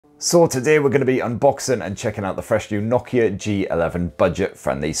So today we're going to be unboxing and checking out the fresh new Nokia G11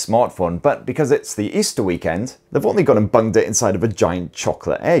 budget-friendly smartphone, but because it's the Easter weekend, they've only gone and bunged it inside of a giant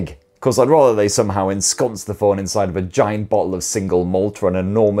chocolate egg. Of course, I'd rather they somehow ensconce the phone inside of a giant bottle of single malt or an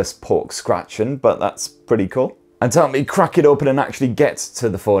enormous pork scratching, but that's pretty cool. And to help me crack it open and actually get to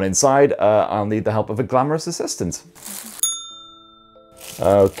the phone inside, I'll need the help of a glamorous assistant.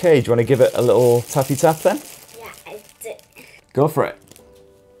 Okay, do you want to give it a little tappy tap then? Yeah, I do. Go for it.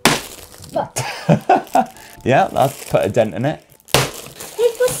 Yeah, that's put a dent in it. Hey,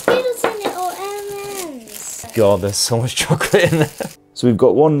 put Skittles in it or M&M's. God, there's so much chocolate in there. So we've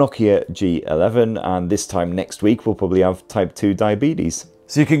got one Nokia G11, and this time next week we'll probably have type 2 diabetes.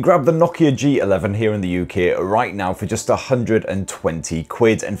 So you can grab the Nokia G11 here in the UK right now for just 120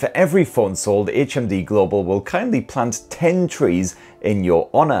 quid. And for every phone sold, HMD Global will kindly plant 10 trees in your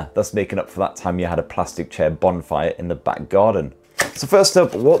honour, thus making up for that time you had a plastic chair bonfire in the back garden. So first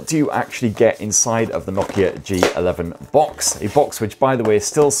up, what do you actually get inside of the Nokia G11 box? A box which, by the way,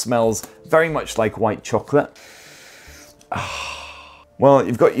 still smells very much like white chocolate. Well,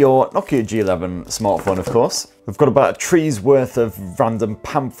 you've got your Nokia G11 smartphone, of course. We've got about a tree's worth of random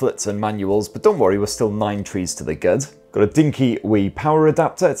pamphlets and manuals, but don't worry, we're still 9 trees to the good. Got a dinky wee power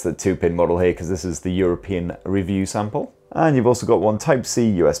adapter. It's the 2-pin model here because this is the European review sample. And you've also got one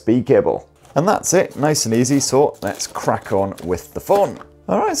Type-C USB cable. And that's it, nice and easy, so let's crack on with the phone.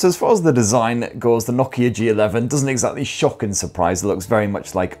 Alright, so as far as the design goes, the Nokia G11 doesn't exactly shock and surprise. It looks very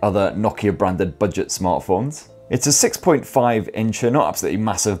much like other Nokia branded budget smartphones. It's a 6.5 incher, not absolutely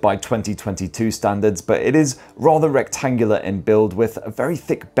massive by 2022 standards, but it is rather rectangular in build with very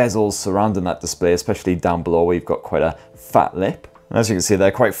thick bezels surrounding that display, especially down below where you've got quite a fat lip. And as you can see,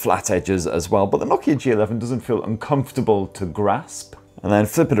 they're quite flat edges as well, but the Nokia G11 doesn't feel uncomfortable to grasp. And then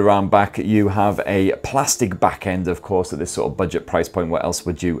flip it around back, you have a plastic back end, of course, at this sort of budget price point. What else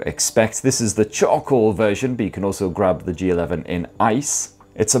would you expect? This is the charcoal version, but you can also grab the G11 in ice.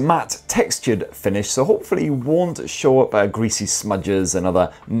 It's a matte textured finish, so hopefully you won't show up greasy smudges and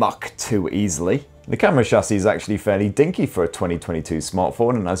other muck too easily. The camera chassis is actually fairly dinky for a 2022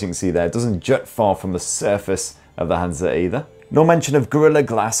 smartphone, and as you can see there, it doesn't jut far from the surface of the handset either. No mention of Gorilla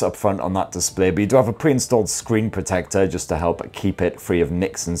Glass up front on that display, but you do have a pre-installed screen protector just to help keep it free of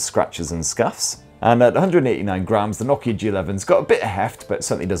nicks and scratches and scuffs. And at 189 grams, the Nokia G11's got a bit of heft, but it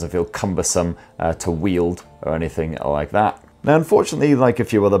certainly doesn't feel cumbersome to wield or anything like that. Now, unfortunately, like a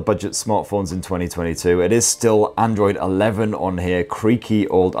few other budget smartphones in 2022, it is still Android 11 on here, creaky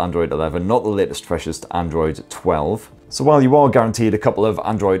old Android 11, not the latest, freshest Android 12. So while you are guaranteed a couple of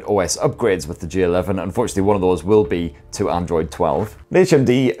Android OS upgrades with the G11, unfortunately one of those will be to Android 12.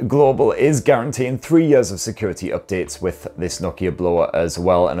 HMD Global is guaranteeing 3 years of security updates with this Nokia blower as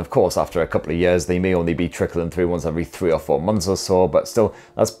well, and of course after a couple of years they may only be trickling through once every 3 or 4 months or so, but still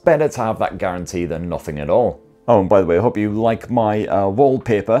that's better to have that guarantee than nothing at all. Oh, and by the way, I hope you like my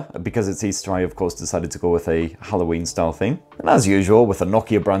wallpaper. Because it's Easter, I of course decided to go with a Halloween style theme. And as usual, with a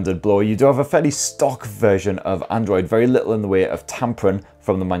Nokia branded blower, you do have a fairly stock version of Android, very little in the way of tampering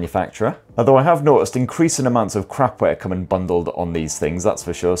from the manufacturer. Although I have noticed increasing amounts of crapware coming bundled on these things, that's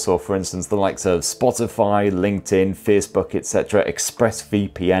for sure. So for instance, the likes of Spotify, LinkedIn, Facebook, etc.,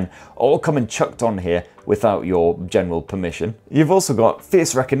 ExpressVPN, all coming chucked on here without your general permission. You've also got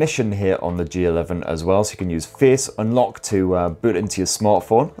face recognition here on the G11 as well, so you can use Face Unlock to boot into your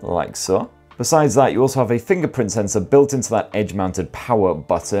smartphone, like so. Besides that, you also have a fingerprint sensor built into that edge-mounted power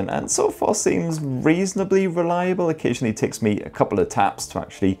button, and so far seems reasonably reliable. Occasionally takes me a couple of taps to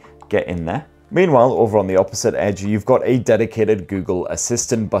actually get in there. Meanwhile, over on the opposite edge, you've got a dedicated Google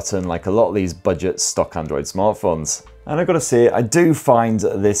Assistant button like a lot of these budget stock Android smartphones. And I've got to say, I do find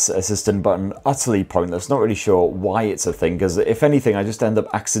this assistant button utterly pointless. Not really sure why it's a thing, because if anything, I just end up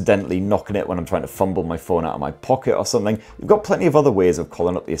accidentally knocking it when I'm trying to fumble my phone out of my pocket or something. You've got plenty of other ways of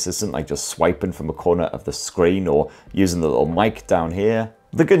calling up the assistant, like just swiping from a corner of the screen or using the little mic down here.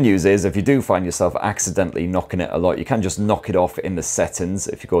 The good news is, if you do find yourself accidentally knocking it a lot, you can just knock it off in the settings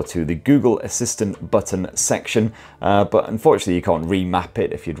if you go to the Google Assistant button section, but unfortunately you can't remap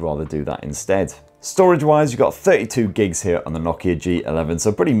it if you'd rather do that instead. Storage-wise, you've got 32 gigs here on the Nokia G11, so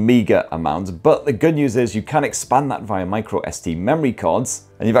a pretty meager amount, but the good news is you can expand that via micro SD memory cards,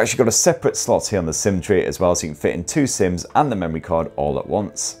 and you've actually got a separate slot here on the SIM tray as well, so you can fit in 2 SIMs and the memory card all at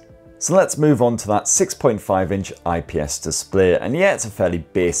once. So let's move on to that 6.5 inch IPS display, and yeah, it's a fairly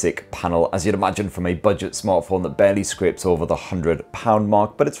basic panel, as you'd imagine from a budget smartphone that barely scrapes over the £100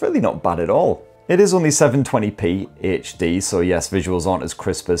 mark, but it's really not bad at all. It is only 720p HD, so yes, visuals aren't as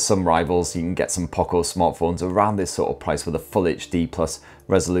crisp as some rivals. You can get some Poco smartphones around this sort of price with a full HD plus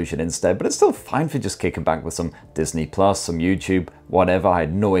resolution instead, but it's still fine for just kicking back with some Disney Plus, some YouTube, whatever. I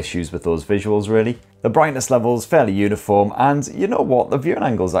had no issues with those visuals really. The brightness level's fairly uniform, and you know what, the viewing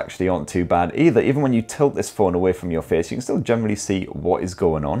angles actually aren't too bad either. Even when you tilt this phone away from your face, you can still generally see what is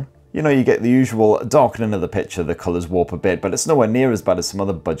going on. You know, you get the usual darkening of the picture, the colours warp a bit, but it's nowhere near as bad as some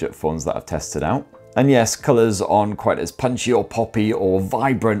other budget phones that I've tested out. And yes, colours aren't quite as punchy or poppy or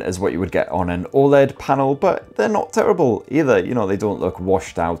vibrant as what you would get on an OLED panel, but they're not terrible either. You know, they don't look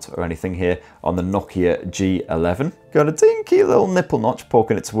washed out or anything here on the Nokia G11. Got a dinky little nipple notch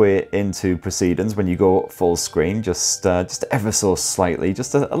poking its way into proceedings when you go full screen, just ever so slightly,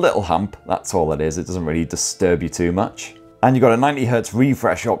 just a little hump, that's all it is. It doesn't really disturb you too much. And you got a 90Hz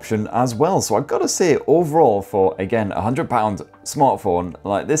refresh option as well. So I've got to say, overall, for again, a £100 smartphone,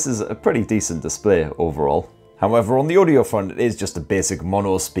 like this is a pretty decent display overall. However, on the audio front, it is just a basic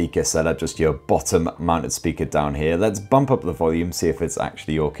mono speaker setup, just your bottom mounted speaker down here. Let's bump up the volume, see if it's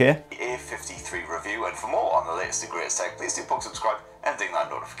actually okay. A53 review, and for more on the latest and greatest tech, please do subscribe and ding that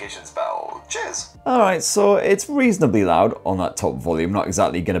notifications bell. Cheers! Alright, so it's reasonably loud on that top volume, not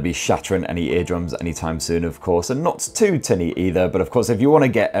exactly going to be shattering any eardrums anytime soon, of course, and not too tinny either, but of course if you want to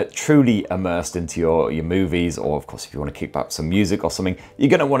get truly immersed into your movies, or of course if you want to kick back some music or something, you're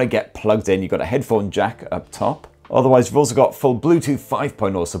going to want to get plugged in. You've got a headphone jack up top. Otherwise, you've also got full Bluetooth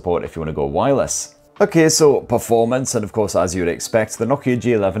 5.0 support if you want to go wireless. Okay, so performance, and of course, as you would expect, the Nokia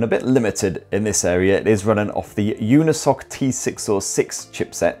G11 a bit limited in this area. It is running off the Unisoc T606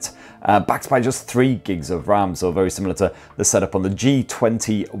 chipset, backed by just 3 gigs of RAM, so very similar to the setup on the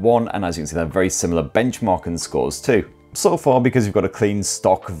G21, and as you can see, they're very similar benchmarking scores too. So far, because you've got a clean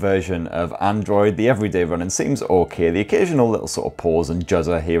stock version of Android, the everyday running seems okay. The occasional little sort of pause and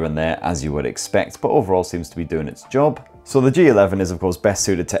juzzer here and there, as you would expect, but overall seems to be doing its job. So the G11 is of course best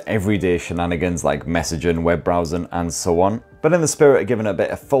suited to everyday shenanigans like messaging, web browsing and so on. But in the spirit of giving a bit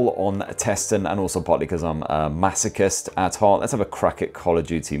of full-on testing, and also partly because I'm a masochist at heart, let's have a crack at Call of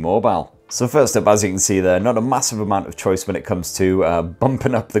Duty Mobile. So first up, as you can see there, not a massive amount of choice when it comes to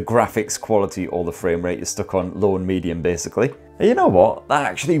bumping up the graphics quality or the frame rate. You're stuck on low and medium basically. And you know what? That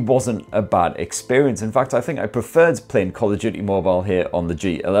actually wasn't a bad experience. In fact, I think I preferred playing Call of Duty Mobile here on the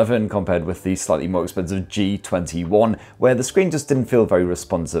G11 compared with the slightly more expensive G21, where the screen just didn't feel very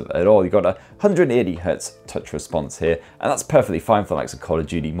responsive at all. You got a 180Hz touch response here, and that's perfectly fine for the likes of Call of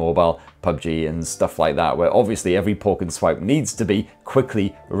Duty Mobile, PUBG and stuff like that, where obviously every poke and swipe needs to be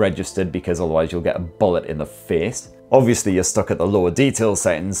quickly registered because otherwise you'll get a bullet in the face. Obviously you're stuck at the lower detail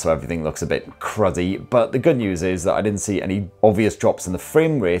settings, so everything looks a bit cruddy, but the good news is that I didn't see any obvious drops in the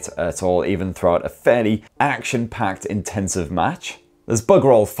frame rate at all, even throughout a fairly action-packed intensive match. There's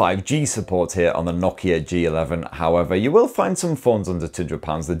bugger-all 5G support here on the Nokia G11, however, you will find some phones under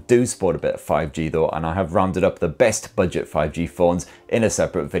 £200 that do sport a bit of 5G though, and I have rounded up the best budget 5G phones in a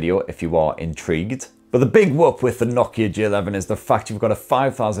separate video if you are intrigued. But the big whoop with the Nokia G11 is the fact you've got a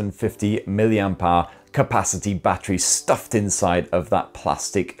 5050 mAh capacity battery stuffed inside of that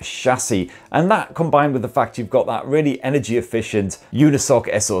plastic chassis, and that combined with the fact you've got that really energy efficient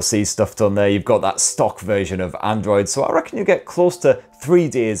Unisoc SoC stuffed on there, you've got that stock version of Android, so I reckon you get close to 3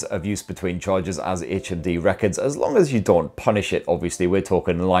 days of use between charges as HMD records, as long as you don't punish it. Obviously we're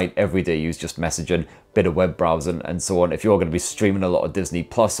talking light everyday use, just messaging, bit of web browsing and so on. If you're going to be streaming a lot of Disney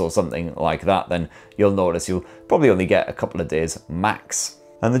Plus or something like that, then you'll notice you'll probably only get a couple of days max.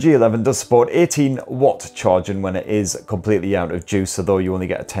 And the G11 does support 18-watt charging when it is completely out of juice, although you only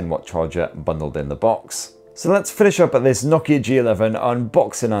get a 10-watt charger bundled in the box. So let's finish up at this Nokia G11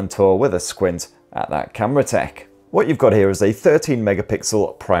 unboxing and tour with a squint at that camera tech. What you've got here is a 13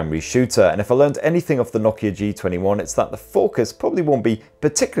 megapixel primary shooter, and if I learned anything off the Nokia G21, it's that the focus probably won't be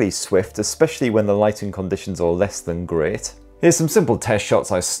particularly swift, especially when the lighting conditions are less than great. Here's some simple test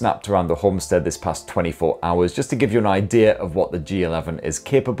shots I snapped around the homestead this past 24 hours just to give you an idea of what the G11 is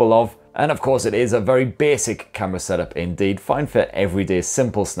capable of. And of course it is a very basic camera setup indeed, fine for everyday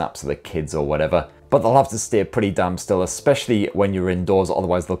simple snaps of the kids or whatever. But they'll have to stay pretty damn still, especially when you're indoors,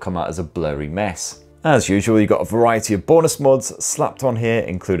 otherwise they'll come out as a blurry mess. As usual, you've got a variety of bonus modes slapped on here,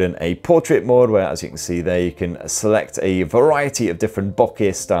 including a portrait mode where, as you can see there, you can select a variety of different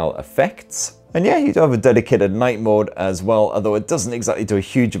bokeh style effects. And yeah, you do have a dedicated night mode as well, although it doesn't exactly do a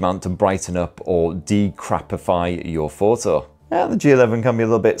huge amount to brighten up or decrapify your photo. Yeah, the G11 can be a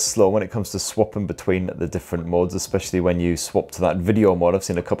little bit slow when it comes to swapping between the different modes, especially when you swap to that video mode. I've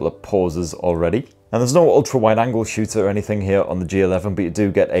seen a couple of pauses already. And there's no ultra wide angle shooter or anything here on the G11, but you do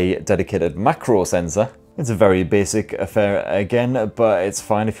get a dedicated macro sensor. It's a very basic affair again, but it's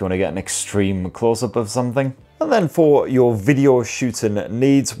fine if you want to get an extreme close-up of something. And then for your video shooting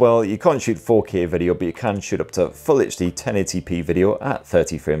needs, well, you can't shoot 4K video, but you can shoot up to full HD 1080p video at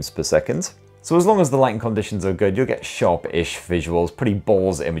 30 frames per second. So as long as the lighting conditions are good, you'll get sharp-ish visuals, pretty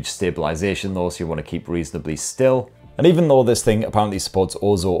balls image stabilization though, so you want to keep reasonably still. And even though this thing apparently supports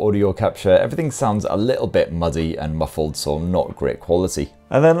Ozo audio capture, everything sounds a little bit muddy and muffled, so not great quality.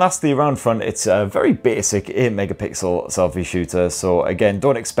 And then lastly, around front, it's a very basic 8 megapixel selfie shooter, so again,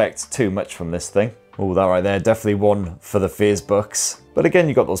 don't expect too much from this thing. Oh, that right there, definitely one for the Facebooks. But again,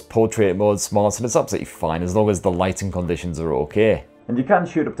 you've got those portrait mode smarts, and it's absolutely fine as long as the lighting conditions are okay. And you can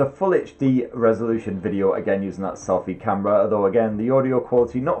shoot up to full HD resolution video, again using that selfie camera, although again, the audio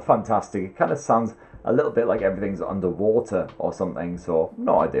quality not fantastic. It kind of sounds a little bit like everything's underwater or something, so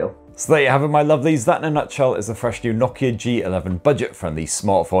not ideal. So there you have it, my lovelies. That in a nutshell is the fresh new Nokia G11 budget-friendly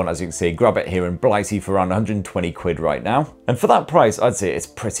smartphone. As you can see, grab it here in Blighty for around 120 quid right now. And for that price, I'd say it's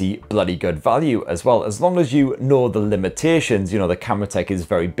pretty bloody good value as well, as long as you know the limitations. You know, the camera tech is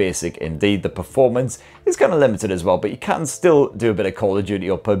very basic indeed. The performance is kind of limited as well, but you can still do a bit of Call of Duty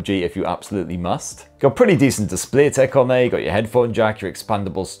or PUBG if you absolutely must. Got pretty decent display tech on there. You got your headphone jack, your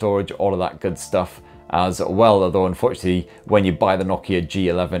expandable storage, all of that good stuff as well, although unfortunately when you buy the Nokia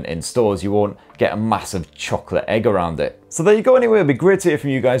G11 in stores you won't get a massive chocolate egg around it. So there you go. Anyway, it'd be great to hear from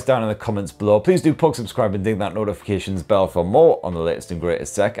you guys down in the comments below. Please do poke subscribe and ding that notifications bell for more on the latest and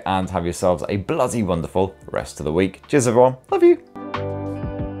greatest tech, and have yourselves a bloody wonderful rest of the week. Cheers everyone, love you.